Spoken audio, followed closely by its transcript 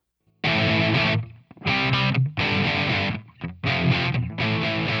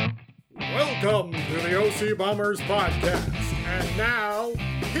Welcome to the OC Bombers podcast. And now,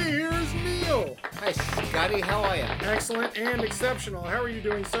 here's Neil. Hi, Scotty. How are you? Excellent and exceptional. How are you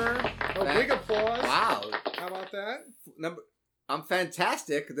doing, sir? Big applause. Wow. How about that? I'm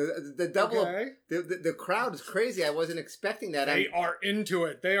fantastic. The double. Okay. The crowd is crazy. I wasn't expecting that. They are into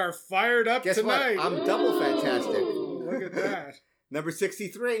it. They are fired up Guess tonight. what? I'm double fantastic. Ooh, look at that. Number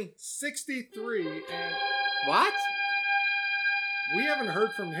 63. 63. And What? we haven't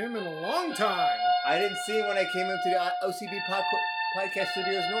heard from him in a long time. I didn't see him when I came into the OCB Podcast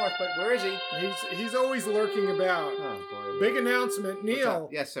Studios North, but where is he? He's always lurking about. Oh, boy. Big announcement, Neil.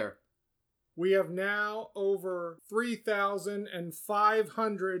 Yes, sir. We have now over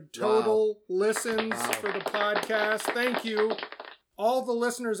 3,500 total listens for the podcast. Thank you, all the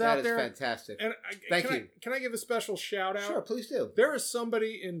listeners out there. That is fantastic. And Thank you. Can I give a special shout out? Sure, please do. There is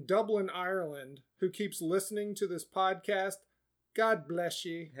somebody in Dublin, Ireland, who keeps listening to this podcast. God bless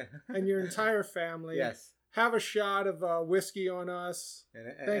you and your entire family. Yes. Have a shot of whiskey on us.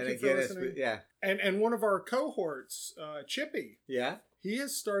 Thank you for listening. Yeah. And one of our cohorts, Chippy. Yeah. He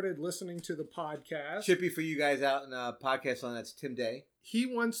has started listening to the podcast. Chippy for you guys out in podcast land. That's Tim Day. He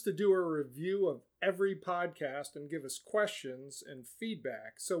wants to do a review of every podcast and give us questions and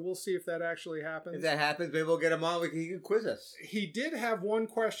feedback. So we'll see if that actually happens. If that happens, maybe we'll get him on. He can quiz us. He did have one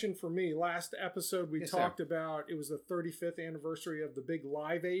question for me. Last episode we Yes, talked about, it was the 35th anniversary of the big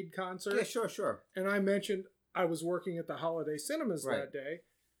Live Aid concert. Yeah, sure. And I mentioned I was working at the Holiday Cinemas that day.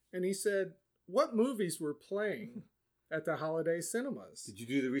 And he said, what movies were playing at the Holiday Cinemas? Did you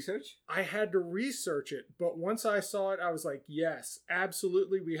do the research? I had to research it, but once I saw it, I was like, yes,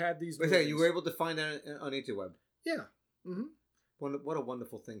 absolutely, we had these movies. Wait, you were able to find that on interweb? Yeah. Mm-hmm. What a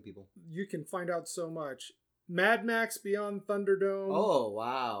wonderful thing, people. You can find out so much. Mad Max Beyond Thunderdome. Oh,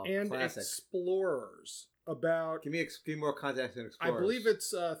 wow. And Classic. Explorers. About... Give me more context on Explorers. I believe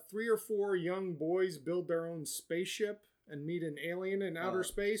it's 3 or 4 young boys build their own spaceship and meet an alien in outer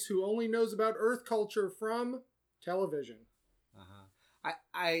space who only knows about Earth culture from television.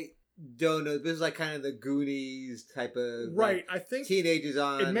 I don't know. This is like kind of the Goonies type of right. I think teenagers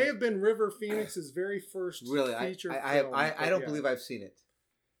on. It may have been River Phoenix's very first feature film. I don't believe I've seen it.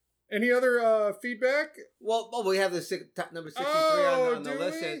 Any other feedback? Well, we have the number 63 on the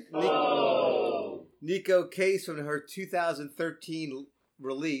list. Nico Case from her 2013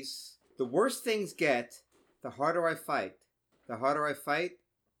 release. The worse things get, the harder I fight. The harder I fight,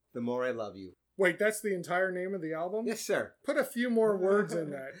 the more I love you. Wait, that's the entire name of the album? Yes, sir. Put a few more words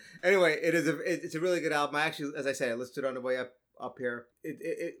in that. Anyway, it's a really good album. I actually, as I said, I listed it on the way up here.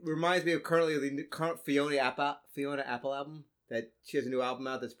 It reminds me of the current Fiona Apple album. That she has a new album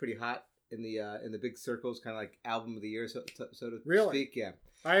out that's pretty hot in the big circles, kind of like album of the year, so to speak. Yeah,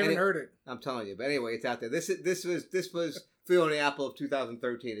 I haven't heard it. I'm telling you, but anyway, it's out there. This was Fiona Apple of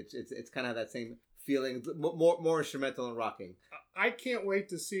 2013. It's kind of that same feeling, more instrumental and rocking. I can't wait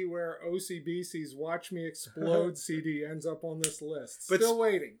to see where OCBC's Watch Me Explode CD ends up on this list. Still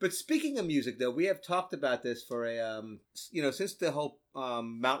waiting. But speaking of music, though, we have talked about this for since the whole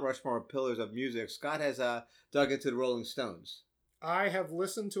Mount Rushmore pillars of music. Scott has dug into the Rolling Stones. I have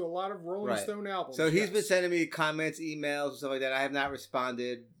listened to a lot of Rolling Stone albums. So he's been sending me comments, emails, and stuff like that. I have not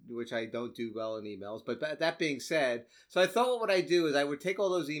responded, which I don't do well in emails. But that being said, so I thought what I'd do is I would take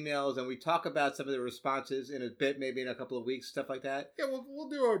all those emails and we talk about some of the responses in a bit, maybe in a couple of weeks, stuff like that. Yeah, we'll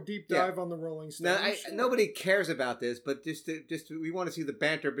do a deep dive on the Rolling Stones. Now, nobody cares about this, but just we want to see the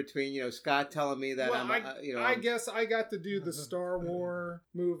banter between Scott telling me that I guess I got to do the Star Wars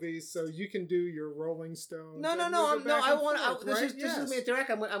movies, so you can do your Rolling Stones. No. This is me direct.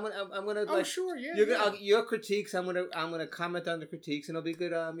 I'm gonna. Oh, sure, yeah. Your critiques. I'm gonna comment on the critiques, and it'll be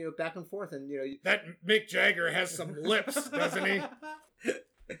good. Back and forth, and that Mick Jagger has some lips, doesn't he?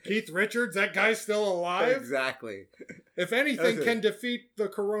 Keith Richards, that guy's still alive. Exactly. If anything can defeat the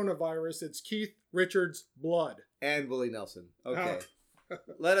coronavirus, it's Keith Richards' blood and Willie Nelson. Okay.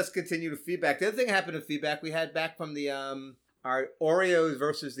 Let us continue to feedback. The other thing that happened in feedback, we had back from the our Oreos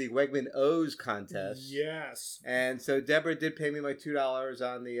versus the Wegman O's contest. Yes. And so Deborah did pay me my $2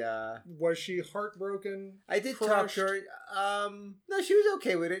 on the... Was she heartbroken? I did talk to her. No, she was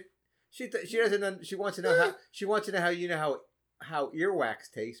okay with it. She doesn't. She wants to know how. She wants to know how earwax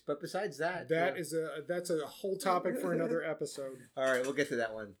tastes. But besides that, that's a whole topic for another episode. All right, we'll get to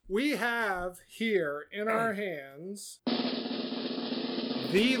that one. We have here in our hands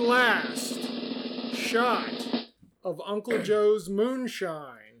the last shot of Uncle Joe's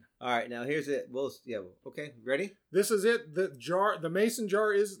moonshine. All right, now here's it. Okay, ready? This is it. The mason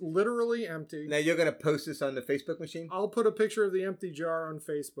jar is literally empty. Now you're gonna post this on the Facebook machine? I'll put a picture of the empty jar on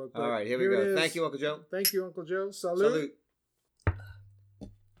Facebook. All right, here we go. Thank you, Uncle Joe. Thank you, Uncle Joe. Salute.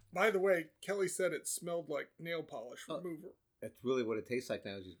 By the way, Kelly said it smelled like nail polish remover. That's really what it tastes like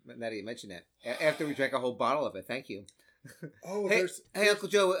now. Now that you mention that. After we drank a whole bottle of it. Thank you. Oh, hey, Uncle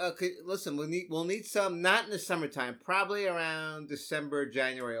Joe. Listen, we'll need some. Not in the summertime. Probably around December,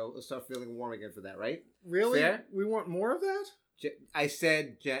 January. We'll start feeling warm again for that, right? Really? Fair? We want more of that? I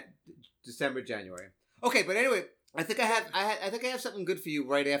said December, January. Okay, but anyway, I think I have something good for you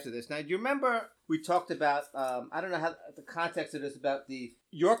right after this. Now, do you remember we talked about? I don't know how the context of this about the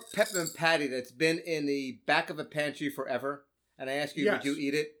York peppermint patty that's been in the back of a pantry forever, and I asked you, Yes. would you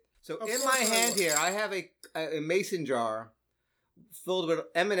eat it? So Of in course my I hand would. here, I have a mason jar filled with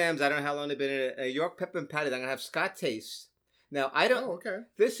M&Ms. I don't know how long they've been in it. A York peppermint patty that I'm gonna have Scott taste. Now I don't. Oh, okay.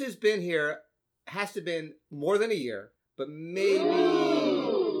 This has been here. Has to have been more than a year, but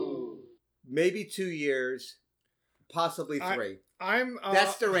maybe 2 years, possibly 3.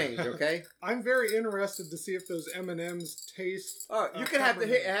 That's the range, okay? I'm very interested to see if those M&Ms taste. Oh, you can have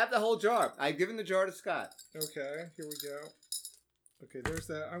the whole jar. I've given the jar to Scott. Okay, here we go. Okay, there's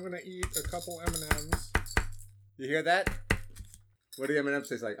that. I'm gonna eat a couple M&Ms. You hear that? What do the M&Ms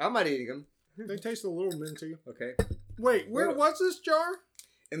taste like? I'm not eating them. They taste a little minty. Okay. Wait, where was this jar?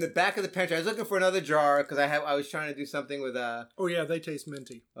 In the back of the pantry. I was looking for another jar because I was trying to do something with Oh yeah, they taste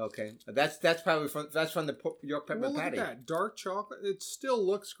minty. Okay, that's probably from the York peppermint Well, look patty. at that dark chocolate. It still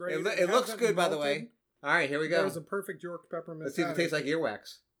looks great. It looks hasn't good, by the melted. way. All right, here we go. That was a perfect York peppermint. Let's see if it patty. tastes like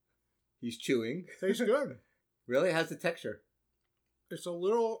earwax. He's chewing. Tastes good. Really? How's the texture? It's a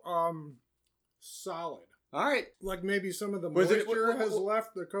little solid. All right. Like maybe some of the Was it- moisture has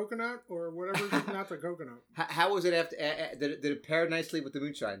left the coconut or whatever. Not the coconut. How was it after? Did it pair nicely with the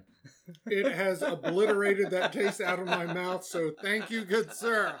moonshine? It has obliterated that taste out of my mouth. So thank you, good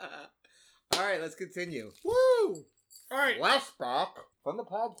sir. All right, let's continue. Woo! All right. Last back from the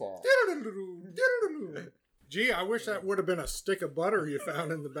podcast. Gee, I wish that would have been a stick of butter you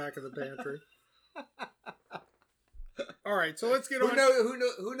found in the back of the pantry. All right, so let's get on.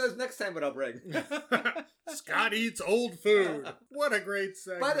 Who knows next time what I'll bring? Scott eats old food. What a great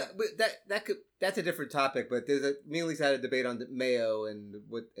segment. But that's a different topic. But me and Lisa had a debate on the mayo and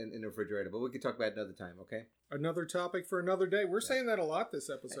what in the refrigerator. But we can talk about it another time. Okay. Another topic for another day. We're saying that a lot this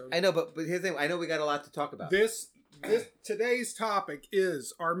episode. I know, but here's the thing. I know we got a lot to talk about. Today's topic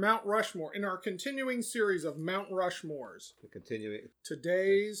is our Mount Rushmore in our continuing series of Mount Rushmores. To continue it.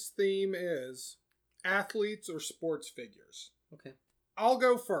 Today's theme is athletes or sports figures. Okay. I'll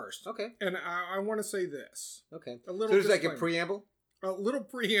go first. Okay. And I want to say this. Okay. A little. So there's like a disclaimer. preamble. A little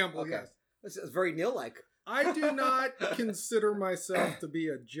preamble. Okay. Yes. This is very Neil-like. I do not consider myself to be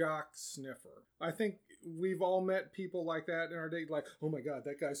a jock sniffer. I think we've all met people like that in our day, like, oh my God,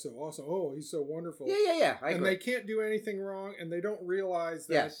 that guy's so awesome. Oh, he's so wonderful. Yeah. I and agree. they can't do anything wrong, and they don't realize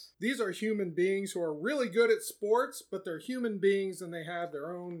that Yes. these are human beings who are really good at sports, but they're human beings and they have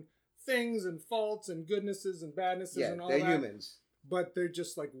their own things and faults and goodnesses and badnesses and all they're that. humans. But they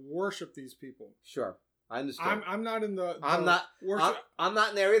just like worship these people. Sure. I understand. I'm not in the I'm not worship. I'm not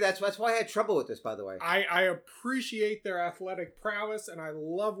in the area. That's why I had trouble with this, by the way. I appreciate their athletic prowess and I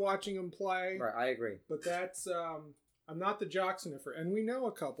love watching them play. Right, I agree. But that's I'm not the jock sniffer, and we know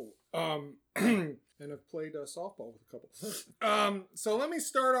a couple. And have played softball with a couple. So let me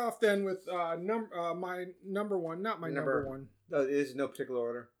start off then with my number one, not my number one. No, it is no particular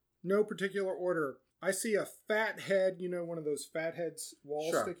order. No particular order. I see a fat head, one of those fat heads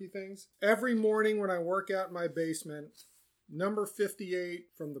wall Sure. sticky things. Every morning when I work out in my basement, number 58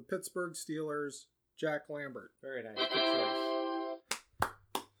 from the Pittsburgh Steelers, Jack Lambert. Very nice. Good choice.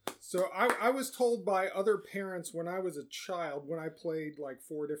 So I was told by other parents when I was a child, when I played like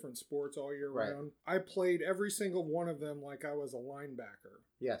 4 different sports all year Right. round, I played every single one of them like I was a linebacker.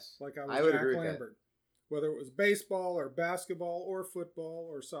 Yes. Like I was I would Jack agree with that. Lambert. Whether it was baseball or basketball or football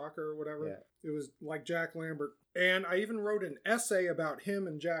or soccer or whatever, Yeah. it was like Jack Lambert. And I even wrote an essay about him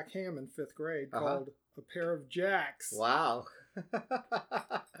and Jack Ham in 5th grade called A Pair of Jacks. Wow.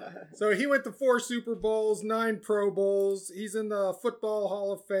 So he went to 4 Super Bowls, 9 Pro Bowls. He's in the Football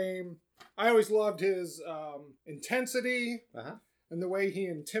Hall of Fame. I always loved his intensity. And the way he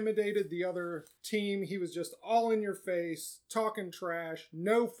intimidated the other team. He was just all in your face, talking trash,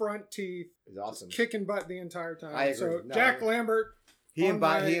 no front teeth. It's awesome. Kicking butt the entire time. I agree. So No, Jack Lambert. He on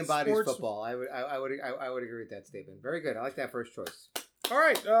my embodies sports- football. I would agree with that statement. Very good. I like that first choice. All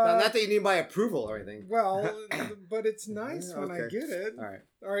right. Now, not that you need my approval or anything. Well, but it's nice when I Okay. get it. All right.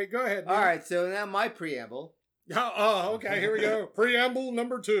 All right, go ahead. All right. So now my preamble. Oh, okay. Here we go. Preamble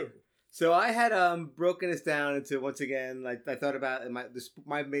number 2. So I had broken this down into, once again, like I thought about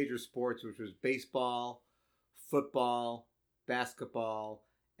my major sports, which was baseball, football, basketball,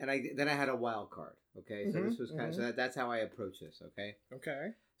 and then I had a wild card. Okay, so this was kind of, so that's how I approach this. Okay. Okay.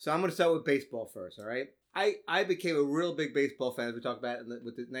 So I'm going to start with baseball first, all right? I became a real big baseball fan, as we talked about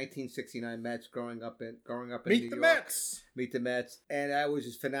with the 1969 Mets growing up in New York. Meet the Mets. And I was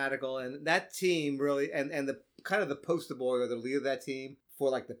just fanatical. And that team really, and the kind of the poster boy or the leader of that team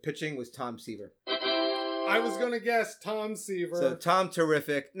for like the pitching was Tom Seaver. I was going to guess Tom Seaver. So Tom,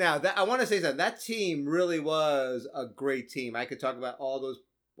 terrific. Now, I want to say something. That team really was a great team. I could talk about all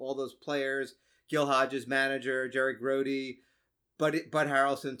those players. Gil Hodges, manager, Jerry Grody, Bud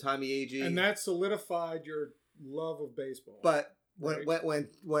Harrelson, Tommy Agee. And that solidified your love of baseball. But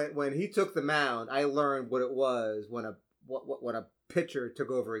when he took the mound, I learned what it was when a pitcher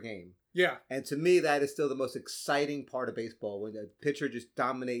took over a game. Yeah. And to me, that is still the most exciting part of baseball, when a pitcher just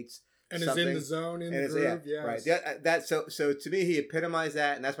dominates and something. Is in the zone, in the groove. Yeah, right. Yeah, so to me, he epitomized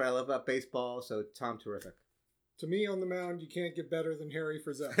that, and that's what I love about baseball. So Tom, terrific. To me, on the mound, you can't get better than Harry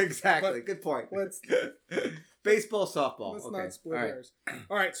Frizzell. Exactly. Good point. Baseball, softball. Let's not split hairs.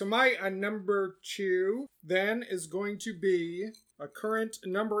 All right. So my number 2 then is going to be a current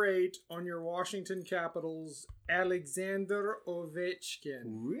number 8 on your Washington Capitals, Alexander Ovechkin.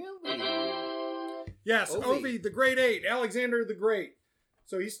 Really? Yes, Ovi, the Great 8, Alexander the Great.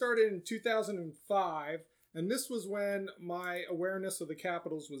 So he started in 2005. And this was when my awareness of the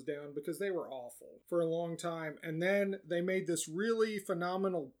Capitals was down, because they were awful for a long time. And then they made this really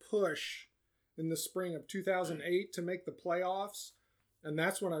phenomenal push in the spring of 2008 to make the playoffs. And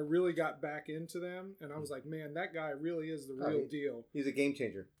that's when I really got back into them. And I was like, man, that guy really is the real deal. He's a game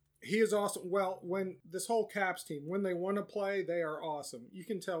changer. He is awesome. Well, when this whole Caps team, when they want to play, they are awesome. You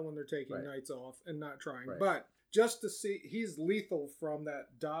can tell when they're taking nights off and not trying. Right. But just to see, he's lethal from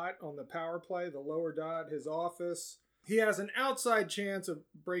that dot on the power play, the lower dot, his office. He has an outside chance of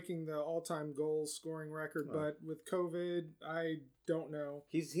breaking the all-time goal scoring record, but with COVID, I don't know.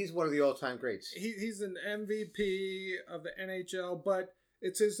 He's one of the all-time greats. He's an MVP of the NHL, but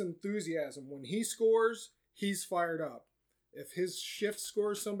it's his enthusiasm. When he scores, he's fired up. If his shift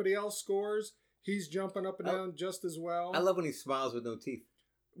scores, somebody else scores, he's jumping up and down just as well. I love when he smiles with no teeth.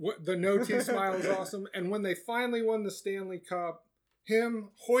 The no teeth smile is awesome. And when they finally won the Stanley Cup, him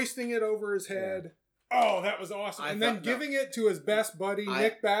hoisting it over his head. Oh, that was awesome. And then giving it to his best buddy,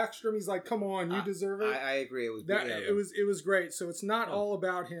 Nick Backstrom. He's like, come on, you deserve it. I agree. It was great. So it's not all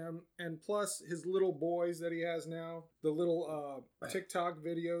about him. And plus his little boys that he has now, the little TikTok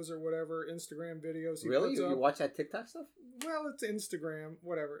videos or whatever, Instagram videos he puts up. You watch that TikTok stuff? Well, it's Instagram,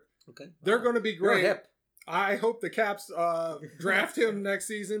 whatever. Okay. They're going to be great. Hip. I hope the Caps draft him next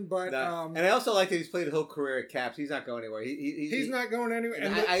season, but and I also like that he's played a whole career at Caps. He's not going anywhere. He's not going anywhere.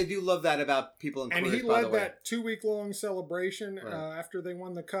 And I do love that about people in careers, and he led that 2-week-long celebration after they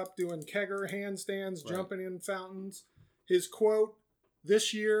won the Cup, doing kegger handstands, jumping in fountains. His quote,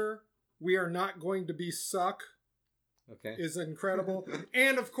 "This year we are not going to be suck," is incredible.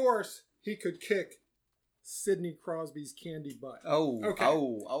 And of course, he could kick Sidney Crosby's candy butt. All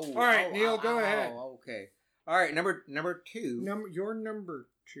right, Neil, go ahead. Okay. All right, number 2. Your number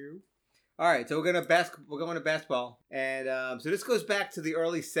 2. All right, so we're going to basketball, and so this goes back to the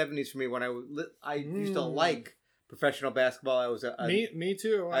early '70s for me, when I used to like professional basketball. I was me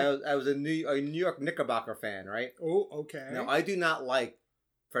too. I was a New York Knickerbocker fan, right? Oh, okay. Now I do not like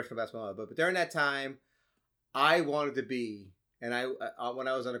professional basketball, but during that time, I wanted to be, and when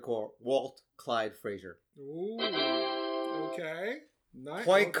I was on the court, Walt Clyde Frazier. Ooh, okay. Nice.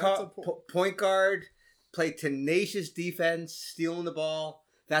 Point guard, played tenacious defense, stealing the ball.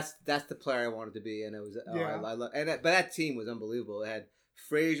 That's the player I wanted to be, and it was but that team was unbelievable. It had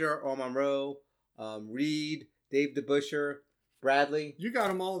Frazier, Earl Monroe, Reed, Dave DeBusschere, Bradley. You got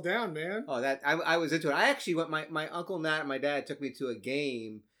them all down, man. Oh, I was into it. I actually went. My uncle Nat and my dad took me to a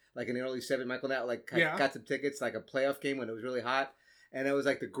game like in the early '70s. Michael Nat got some tickets, like a playoff game when it was really hot. And it was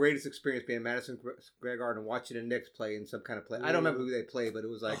like the greatest experience being in Madison Square Garden, watching the Knicks play in some kind of play. I don't remember who they played, but it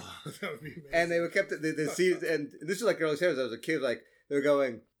was like, that would be amazing. And they were kept the season. And this was like early '70s. I was a kid, like they were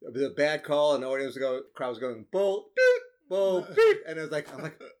going, it was a bad call, and the audience crowd was going, bull, beep, bull, beep, and it was like, I'm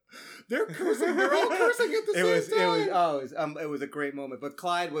like, they're cursing. They're all cursing at the same time. It was a great moment. But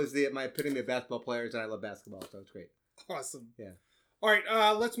Clyde was my epitome of basketball players, and I love basketball, so it's great. Awesome. Yeah. All right,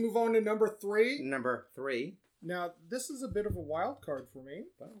 let's move on to number 3. Number 3. Now, this is a bit of a wild card for me.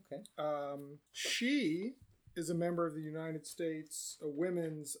 Oh, okay. She is a member of the United States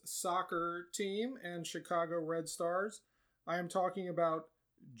women's soccer team and Chicago Red Stars. I am talking about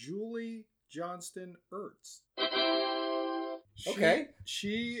Julie Johnston Ertz. Okay.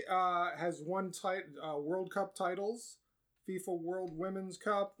 She has won World Cup titles, FIFA World Women's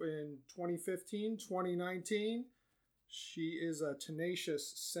Cup in 2015, 2019. She is a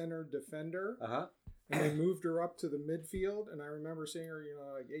tenacious center defender. Uh-huh. and they moved her up to the midfield. And I remember seeing her,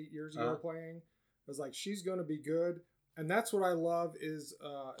 like 8 years ago playing. I was like, she's going to be good. And that's what I love is,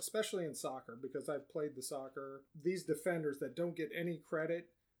 especially in soccer, because I've played the soccer, these defenders that don't get any credit.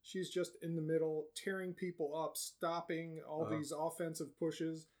 She's just in the middle, tearing people up, stopping all these offensive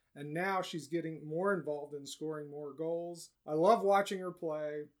pushes. And now she's getting more involved in scoring more goals. I love watching her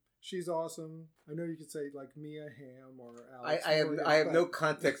play. She's awesome. I know you could say like Mia Hamm or Alex. I have no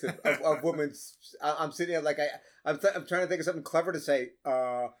context of women's. I'm sitting here like I'm trying to think of something clever to say.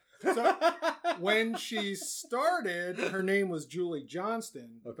 So, when she started, her name was Julie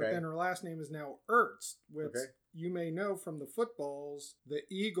Johnston, but then her last name is now Ertz, which you may know from the footballs, the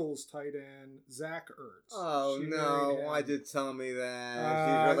Eagles tight end, Zach Ertz. Oh, no. Why did you tell me that?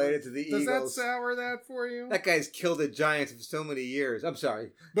 She's related to the Eagles. Does that sour that for you? That guy's killed the Giants for so many years. I'm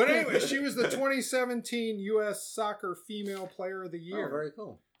sorry. But anyway, she was the 2017 U.S. Soccer Female Player of the Year. Oh, very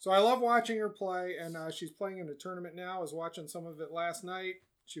cool. So I love watching her play, and she's playing in a tournament now. I was watching some of it last night.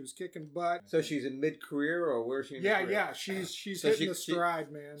 She was kicking butt. So she's in mid-career, or where is she in career? Yeah. She's hitting the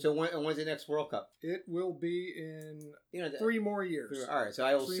stride, man. So when's the next World Cup? It will be in 3 more years. All right, so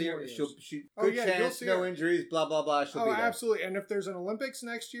I will see her. She good you'll chance, see no her. Injuries, blah, blah, blah. She'll be there. Absolutely. And if there's an Olympics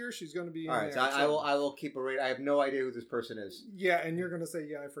next year, she's going to be in there. All right, so I will keep a rate. I have no idea who this person is. Yeah, and you're going to say,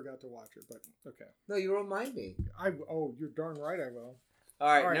 I forgot to watch her, but okay. No, you remind me. You're darn right I will.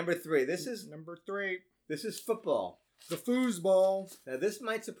 All right, number 3. This is football. The foosball. Now, this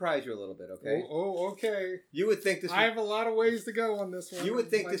might surprise you a little bit, okay? Okay. You would think this. I have a lot of ways to go on this one. You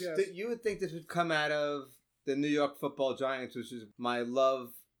would think this. You would think this would come out of the New York Football Giants, which is my love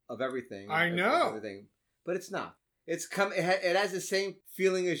of everything. I know. Everything, but it's not. It has the same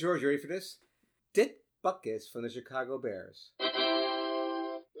feeling as yours. You ready for this? Dick Butkus from the Chicago Bears.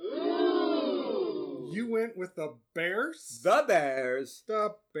 You went with the Bears? The Bears.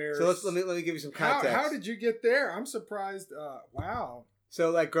 The Bears. So let me give you some context. How did you get there? I'm surprised. Wow.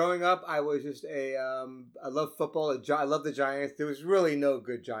 So like growing up, I was just I love football. I love the Giants. There was really no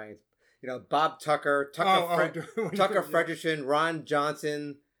good Giants. Bob Tucker, Tucker Fredrickson, Ron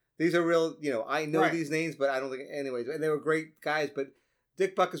Johnson. These are real. I know these names, but I don't think. Anyways, and they were great guys. But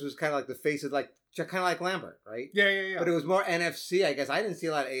Dick Butkus was kind of like the face of kind of like Lambert, right? Yeah. But it was more NFC, I guess. I didn't see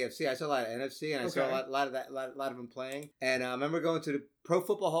a lot of AFC. I saw a lot of NFC, and I saw a lot of them playing. And I remember going to the Pro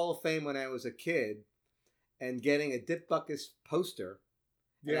Football Hall of Fame when I was a kid, and getting a Dick Butkus poster.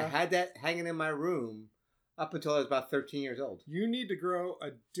 Yeah. And I had that hanging in my room up until I was about 13 years old. You need to grow a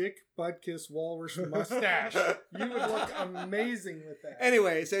Dick Butkus walrus mustache. You would look amazing with that.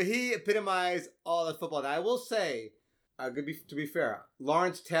 Anyway, so he epitomized all the football. Now, I will say, to be fair,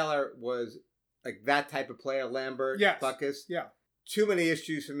 Lawrence Taylor was like that type of player, Lambert, Butkus. Yeah. Too many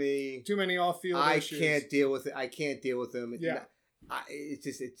issues for me. Too many off-field issues. I can't deal with it. I can't deal with them. Yeah. It's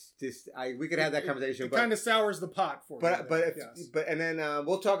just. We could have that conversation. It kind of sours the pot for you. And then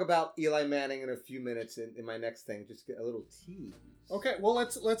we'll talk about Eli Manning in a few minutes in my next thing. Just get a little tease. Okay, well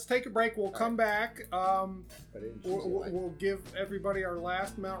let's take a break. We'll come back. We'll give everybody our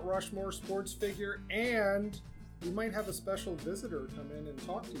last Mount Rushmore sports figure, and we might have a special visitor come in and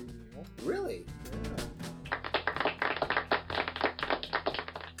talk to you, Neil. Really? Yeah.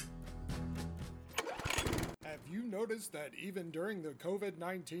 Have you noticed that even during the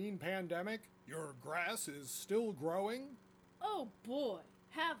COVID-19 pandemic, your grass is still growing? Oh boy,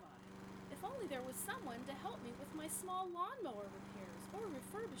 have I. If only there was someone to help me with my small lawnmower repairs or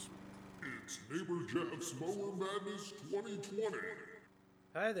refurbishment. It's Neighbor Jeff's Mower Madness 2020.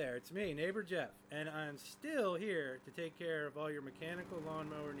 Hi there, it's me, Neighbor Jeff, and I'm still here to take care of all your mechanical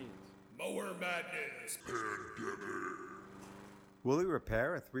lawnmower needs. Mower Madness Pandemic. Will he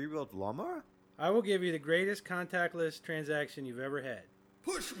repair a 3-wheeled lawnmower? I will give you the greatest contactless transaction you've ever had.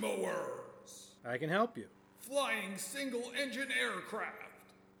 Push mowers. I can help you. Flying single-engine aircraft.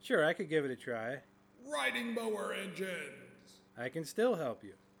 Sure, I could give it a try. Riding mower engines. I can still help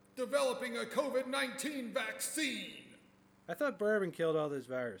you. Developing a COVID-19 vaccine. I thought bourbon killed all those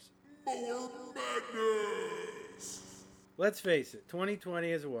viruses. Mower Madness. Let's face it,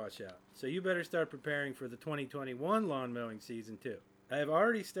 2020 is a washout, so you better start preparing for the 2021 lawn mowing season too. I have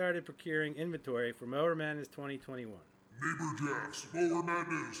already started procuring inventory for Mower Madness 2021. Neighbor Jeff's Mower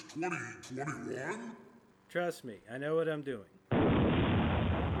Madness 2021? Trust me, I know what I'm doing.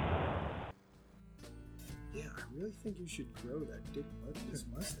 Yeah, I really think you should grow that Dick Butkus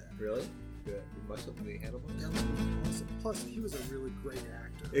mustache. Really? The muscle can be handleable? That would be awesome. Plus, he was a really great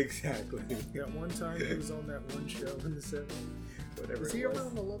actor. Exactly. That one time he was on that one show in the 70s. Whatever. Was he ever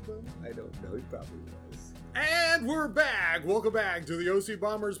on the Love Boat? I don't know. He probably was. And we're back. Welcome back to the OC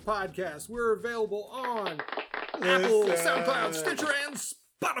Bombers podcast. We're available on Apple, SoundCloud, Stitcher, and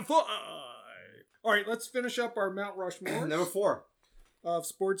Spotify. All right, let's finish up our Mount Rushmore Number 4. of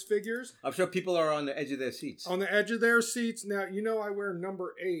sports figures. I'm sure people are on the edge of their seats. On the edge of their seats. Now, you know I wear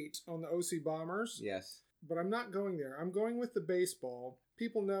number 8 on the OC Bombers, Yes. but I'm not going there. I'm going with the baseball.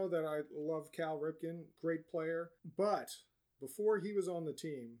 People know that I love Cal Ripken, great player. But before he was on the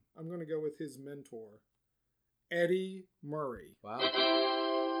team, I'm going to go with his mentor, Eddie Murray.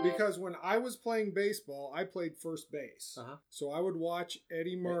 Wow. Because when I was playing baseball, I played first base. Uh-huh. So I would watch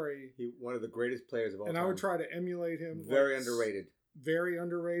Eddie Murray, One of the greatest players of all and time. I would try to emulate him. Very underrated. Very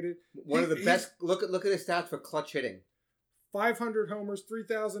underrated. One of the best. Look at his stats for clutch hitting. 500 homers,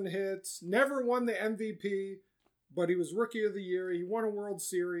 3,000 hits. Never won the MVP, but he was Rookie of the Year. He won a World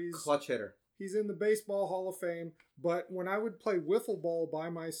Series. Clutch hitter. He's in the Baseball Hall of Fame. But when I would play wiffle ball by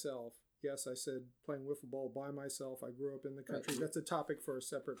myself, yes, I said playing wiffle ball by myself. I grew up in the country. Right. That's a topic for a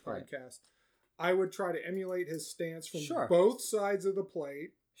separate Right. podcast. I would try to emulate his stance from Sure. both sides of the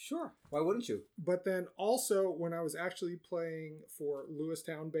plate. Sure. Why wouldn't you? But then also when I was actually playing for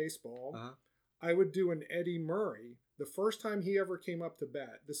Lewistown Baseball, Uh-huh. I would do an Eddie Murray. The first time he ever came up to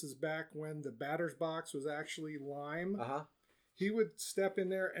bat, this is back when the batter's box was actually lime. Uh-huh. He would step in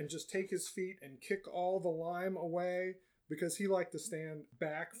there and just take his feet and kick all the lime away because he liked to stand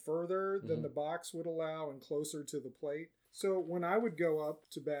back further than the box would allow and closer to the plate. So when I would go up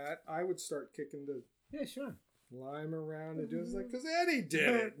to bat, I would start kicking the Yeah, sure. lime around and just like, because Eddie did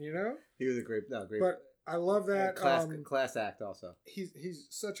it, you know? He was a great. But I love that. class act also. He's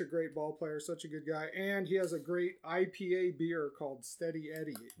such a great ball player, such a good guy, and he has a great IPA beer called Steady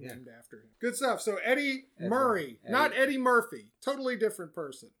Eddie named after him. Good stuff. So Eddie Murray, not Eddie Murphy, totally different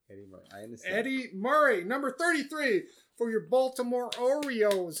person. Eddie Murray. I understand. Eddie Murray, number 33 for your Baltimore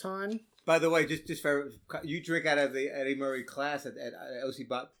Orioles, hon. By the way, just for you drink out of the Eddie Murray class at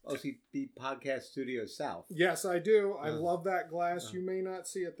OCB Podcast Studio South. Yes, I do. I love that glass. You may not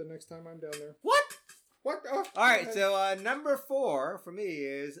see it the next time I'm down there. What? What? Oh, All right, so number 4 for me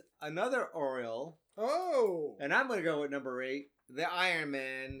is another Oriole, Oh. and I'm going to go with number 8, the Iron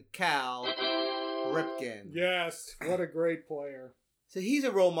Man, Cal Ripken. Yes. What a great player. So he's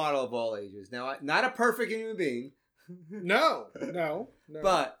a role model of all ages. Now, not a perfect human being, No.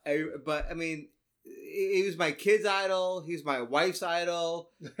 but I mean, he was my kid's idol. He's my wife's idol.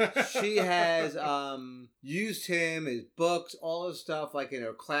 She has used him, his books, all his stuff, like in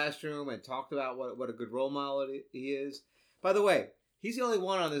her classroom, and talked about what a good role model he is. By the way, he's the only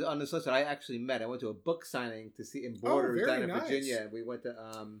one on this list that I actually met. I went to a book signing to see in Borders very down in nice. Virginia, and we went to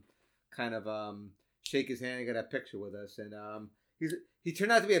shake his hand and get a picture with us. And he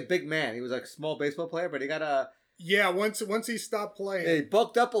turned out to be a big man. He was like a small baseball player, but he got a. Yeah, once he stopped playing. He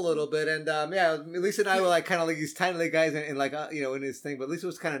bulked up a little bit, and Lisa and I were like kind of like these tiny little guys in his thing, but Lisa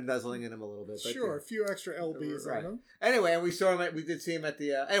was kind of nuzzling in him a little bit. But, Sure, a few extra LBs Right. on him. Anyway, and we did see him at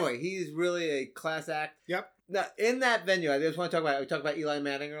the. Anyway, he's really a class act. Yep. Now, in that venue, I just want to talk about. We talked about Eli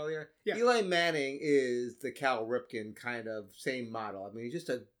Manning earlier. Yeah. Eli Manning is the Cal Ripken kind of same model. I mean, he's just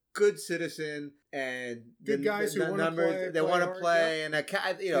a good citizen and Good guys who wanna play, They play want to hard, play, and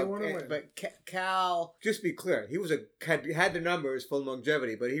They wanna win. but Cal. Just be clear, he was had the numbers for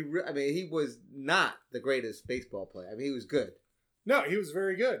longevity, but he was not the greatest baseball player. I mean, he was good, No, he was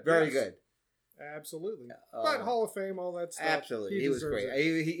very good. very Yes. good. Absolutely. But Hall of Fame, all that stuff. Absolutely, he was deserves great.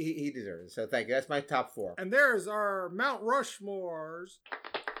 it. He deserves it. So thank you. That's my top 4. And there's our Mount Rushmores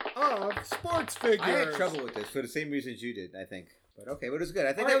of sports figures. I had trouble with this for the same reasons you did, I think. But okay, but it was good. I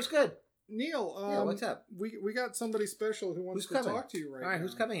think All that right. was good. Neil, Yeah, what's up? We got somebody special who wants Who's to coming? talk to you right All right, now.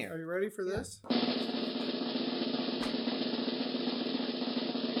 who's coming here? Are you ready for this?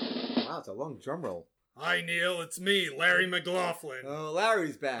 Wow, it's a long drum roll. Hi, Neil. It's me, Larry McLaughlin. Oh,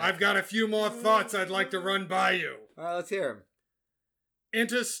 Larry's back. I've got a few more thoughts I'd like to run by you. All right, let's hear him.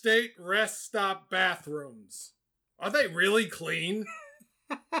 Interstate rest stop bathrooms. Are they really clean?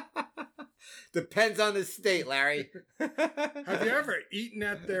 Depends on the state, Larry. Have you ever eaten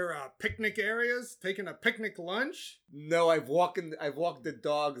at their picnic areas? Taken a picnic lunch? No, I've walked the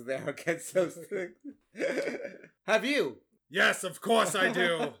dogs there against those things. Have you? Yes, of course I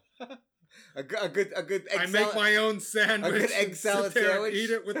do. A good egg I make salad- my own sandwich. a good egg and salad sit there sandwich? And eat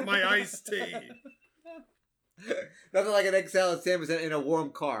it with my iced tea. Nothing like an egg salad sandwich in a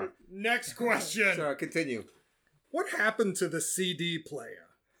warm car. Next question. Sorry, continue. What happened to the CD player?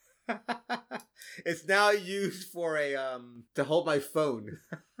 It's now used for a to hold my phone.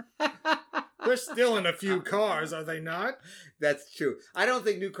 They're still in a few cars, are they not? That's true. I don't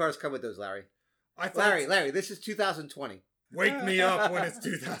think new cars come with those, Larry. I thought. Larry, this is 2020. Wake me up when it's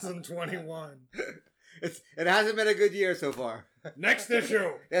 2021. It hasn't been a good year so far. Next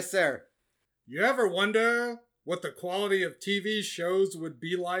issue. Yes, sir. You ever wonder what the quality of TV shows would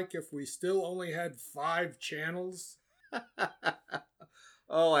be like if we still only had 5 channels?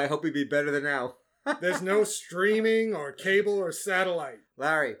 Oh, I hope it'd be better than now. There's no streaming or cable or satellite.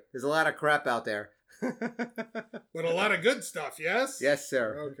 Larry, there's a lot of crap out there. But a lot of good stuff, yes? Yes,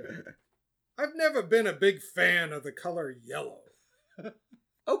 sir. Okay. I've never been a big fan of the color yellow.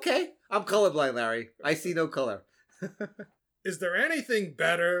 Okay, I'm colorblind, Larry. I see no color. Is there anything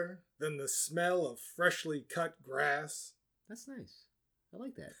better than the smell of freshly cut grass? That's nice. I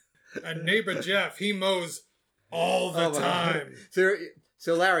like that. And neighbor Jeff, he mows all the time.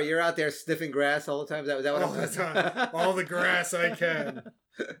 So Larry, you're out there sniffing grass all the time? Is that what All the time. All the grass I can.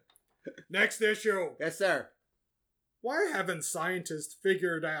 Next issue. Yes, sir. Why haven't scientists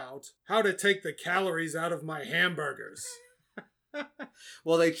figured out how to take the calories out of my hamburgers?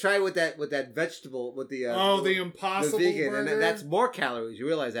 Well, they tried with that vegetable, with the... the Impossible the vegan, Burger? and that's more calories. You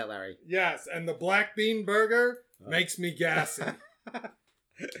realize that, Larry? Yes, and the black bean burger makes me gassy.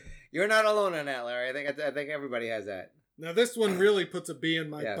 You're not alone on that, Larry. I think everybody has that. Now this one really puts a bee in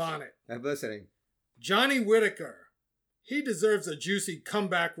my Yes. bonnet. I'm listening. Johnny Whitaker. He deserves a juicy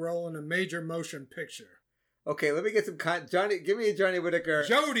comeback role in a major motion picture. Okay, let me get some... give me a Johnny Whitaker.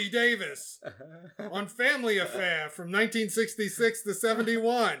 Jody Davis on Family Affair from 1966 to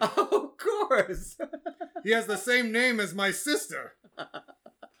 71. Oh, of course. He has the same name as my sister.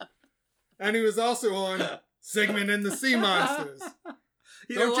 And he was also on Sigmund and the Sea Monsters.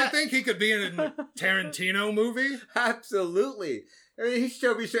 Don't you think he could be in a Tarantino movie? Absolutely. I mean, he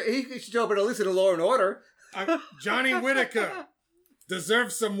should show up at least in a Law and Order. Johnny Whitaker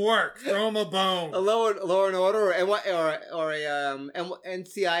deserves some work. Throw him a bone. A Law and Order or a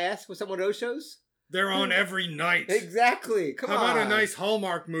NCIS with some of those shows. They're on every night. Exactly. Come on. How about a nice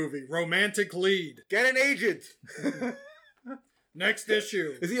Hallmark movie? Romantic lead. Get an agent. Next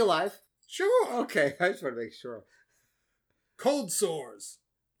issue. Is he alive? Sure. Okay, I just want to make sure. Cold sores.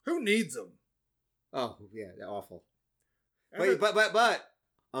 Who needs them? Oh, yeah, they're awful. But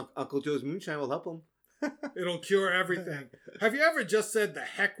Uncle Joe's moonshine will help him. It'll cure everything. Have you ever just said the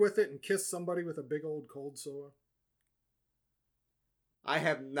heck with it and kissed somebody with a big old cold sore? I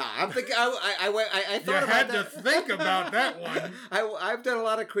have not. I'm thinking. I thought you about had that. to think about that one. I've done a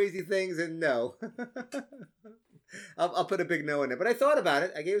lot of crazy things, and no. I'll put a big no in it. But I thought about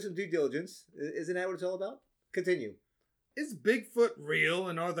it. I gave it some due diligence. Isn't that what it's all about? Continue. Is Bigfoot real,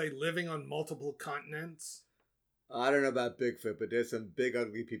 and are they living on multiple continents? I don't know about Bigfoot, but there's some big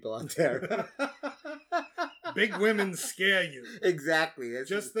ugly people out there. Big women scare you. Exactly.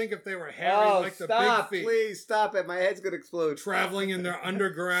 Just think if they were hairy like the big feet. Please stop it. My head's going to explode. Traveling in their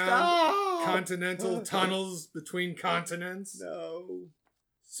underground continental tunnels between continents. No.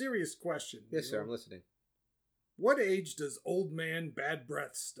 Serious question. Yes, sir. I'm listening. What age does old man bad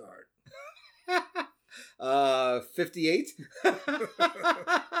breath start? 58?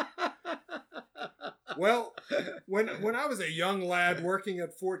 Well, when I was a young lad working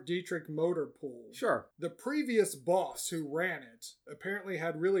at Fort Detrick Motor Pool, Sure. the previous boss who ran it apparently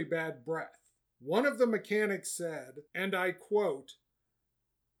had really bad breath. One of the mechanics said, and I quote,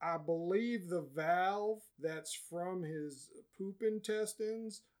 "I believe the valve that's from his poop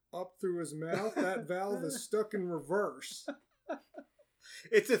intestines up through his mouth, that valve is stuck in reverse."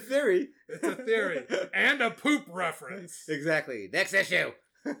 It's a theory. It's a theory. And a poop reference. Exactly. Next issue.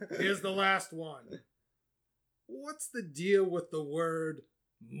 Here's the last one. What's the deal with the word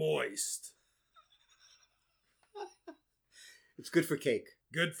moist? It's good for cake.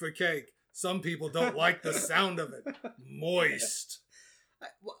 Good for cake. Some people don't like the sound of it. Moist.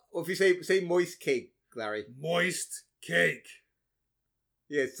 Well, if you say moist cake, Larry. Moist cake.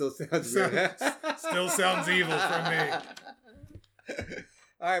 Yeah, it still sounds weird. Still sounds evil for me.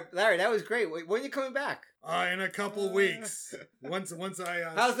 All right, Larry, that was great. When are you coming back? In a couple weeks. Once I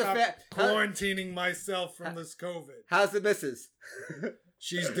How's stop the quarantining myself from this COVID. How's the missus?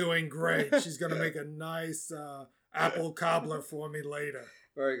 She's doing great. She's going to make a nice apple cobbler for me later.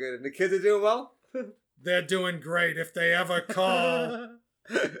 Very good. And the kids are doing well? They're doing great if they ever call.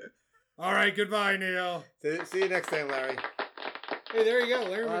 All right, goodbye, Neil. See you next time, Larry. Hey, there you go.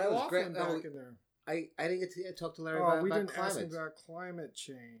 Larry that was McLaughlin great. back in there. I didn't get to talk to Larry we about didn't ask him climate. about climate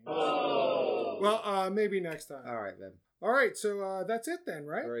change. Oh. Well, maybe next time. All right, then. All right, so that's it then,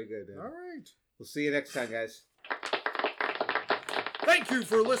 right? Very good, then. All right. We'll see you next time, guys. Thank you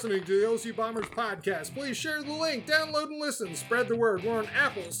for listening to the OC Bombers podcast. Please share the link, download and listen, spread the word. We're on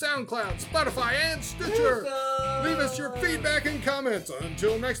Apple, SoundCloud, Spotify, and Stitcher. Leave us your feedback and comments.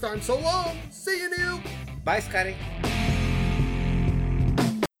 Until next time, so long. See you, Neil. Bye, Scotty.